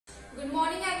Good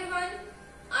morning everyone.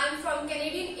 I am from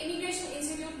Canadian Immigration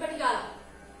Institute, Patiala.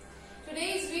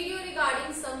 Today's video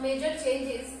regarding some major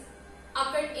changes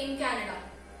occurred in Canada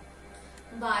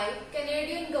by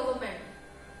Canadian government.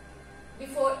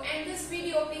 Before end this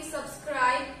video, please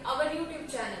subscribe our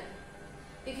YouTube channel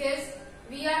because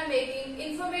we are making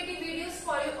informative videos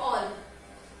for you all,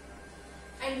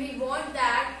 and we want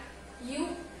that you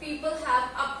people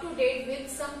have up to date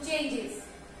with some changes.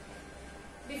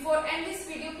 Before end this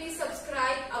video, please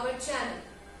subscribe our channel.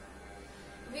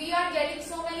 We are getting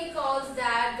so many calls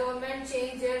that government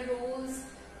changed their rules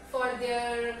for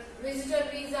their visitor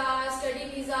visa, study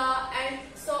visa and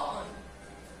so on.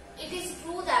 It is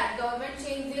true that government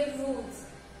changed their rules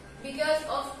because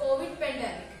of COVID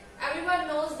pandemic. Everyone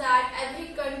knows that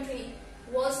every country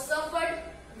was suffered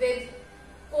with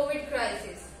COVID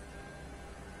crisis.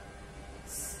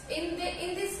 In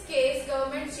this case,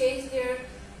 government changed their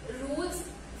rules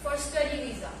for study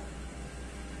visa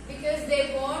because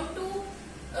they want to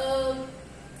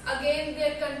again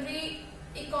their country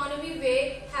economy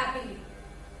way happily.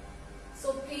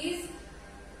 So please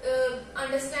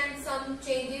understand some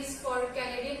changes for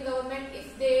Canadian government.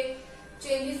 If they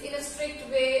changes in a strict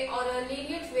way or a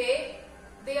lenient way,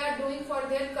 they are doing for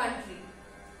their country.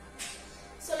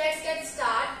 So let's get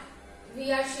started.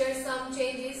 We are share some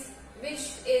changes,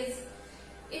 which is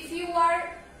if you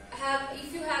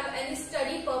have any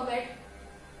study permit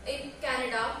in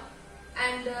Canada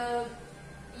and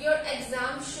your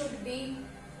exam should be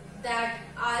that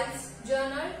IELTS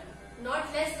journal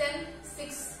not less than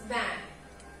 6 band.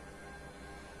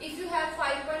 If you have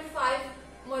 5.5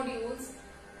 modules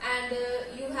and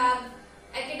you have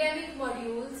academic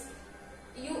modules,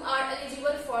 you are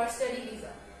eligible for study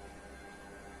visa.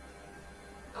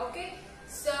 Okay,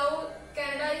 so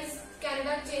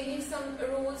Canada changing some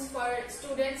rules for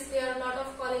students. There are a lot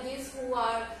of colleges who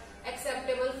are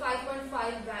acceptable 5.5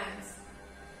 bands.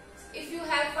 If you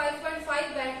have 5.5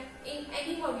 band in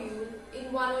any module,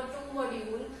 in one or two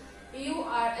module, you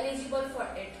are eligible for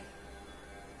it.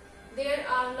 There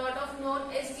are a lot of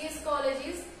non-SGS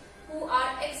colleges who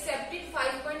are accepted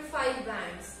 5.5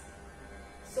 bands.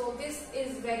 So this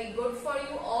is very good for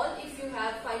you all if you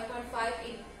have 5.5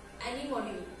 in any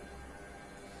module.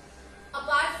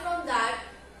 Apart from that,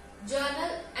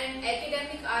 journal and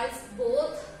academic IELTS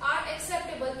both are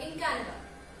acceptable in Canada.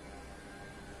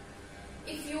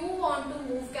 If you want to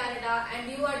move Canada and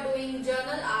you are doing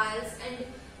journal IELTS and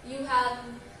you have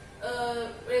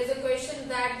raised a question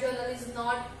that journal is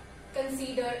not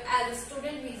considered as a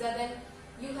student visa, then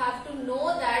you have to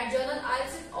know that journal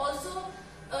IELTS is also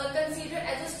considered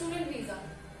as a student visa.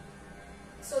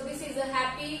 So this is a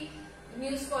happy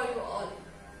news for you all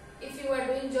if you are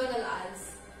doing journal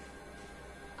IELTS.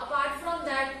 Apart from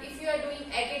that, if you are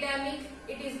doing academic,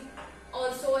 it is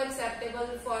also acceptable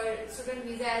for student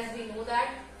visa, as we know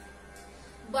that.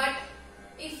 But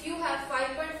if you have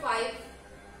 5.5,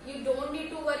 you don't need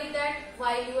to worry that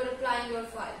while you are applying your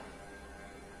file.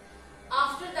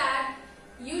 After that,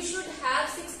 you should have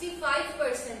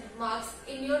 65% marks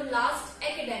in your last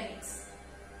academics.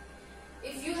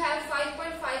 If you have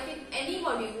 5.5 in any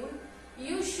module,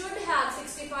 you should have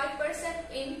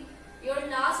 65% in your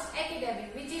last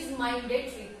academic, which is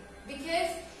mandatory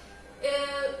because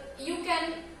you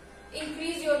can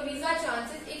increase your visa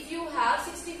chances if you have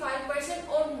 65%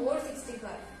 or more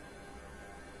 65.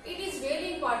 It is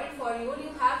really important for you.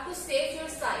 You have to save your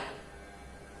side.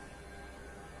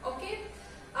 Okay.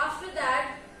 After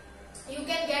that, you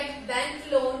can get bank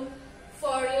loan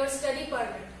for your study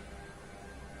permit.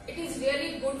 It is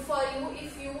really good for you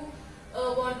if you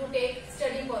want to take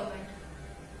study permit.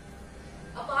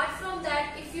 Apart from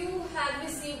that, if you have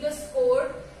received a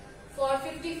score for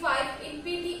 55 in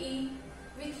PTE,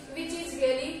 which is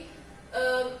really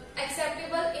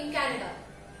acceptable in Canada.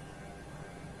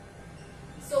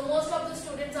 So most of the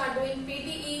students are doing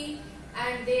PTE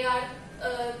and they are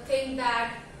think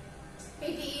that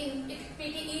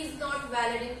PTE is not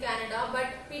valid in Canada, but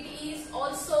PTE is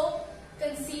also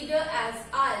considered as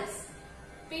IELTS.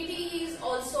 PTE is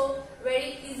also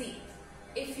very easy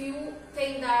if you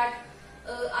think that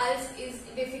IELTS is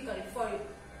difficult for you.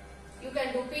 You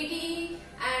can do PTE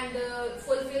and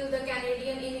fulfill the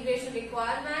Canadian immigration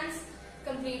requirements,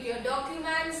 complete your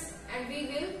documents, and we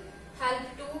will help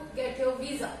to get your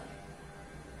visa.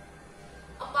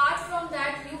 Apart from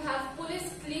that, you have police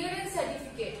clearance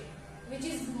certificate, which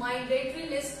is mandatory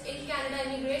list in Canada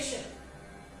immigration.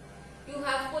 You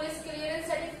have police clearance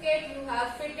certificate, you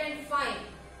have fit and fine.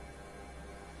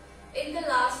 In the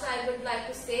last, I would like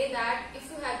to say that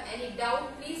if you have any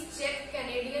doubt, please check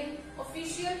Canadian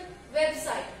official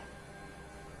website,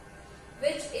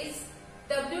 which is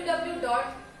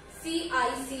www.cbc.ca.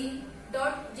 cic.gc.ca,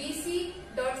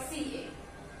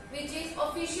 which is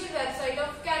official website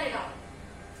of Canada.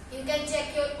 You can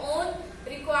check your own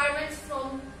requirements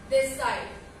from this site.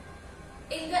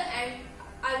 In the end,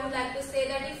 I would like to say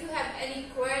that if you have any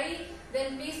query,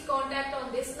 then please contact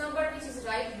on this number which is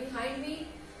right behind me.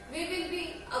 We will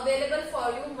be available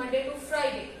for you Monday to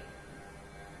Friday.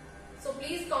 So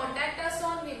please contact us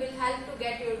on. We will help to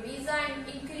get your visa and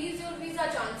increase your visa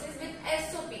chances with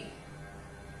SOP.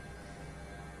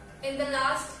 In the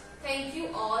last, thank you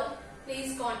all.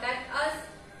 Please contact us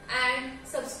and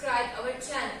subscribe our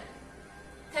channel.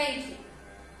 Thank you.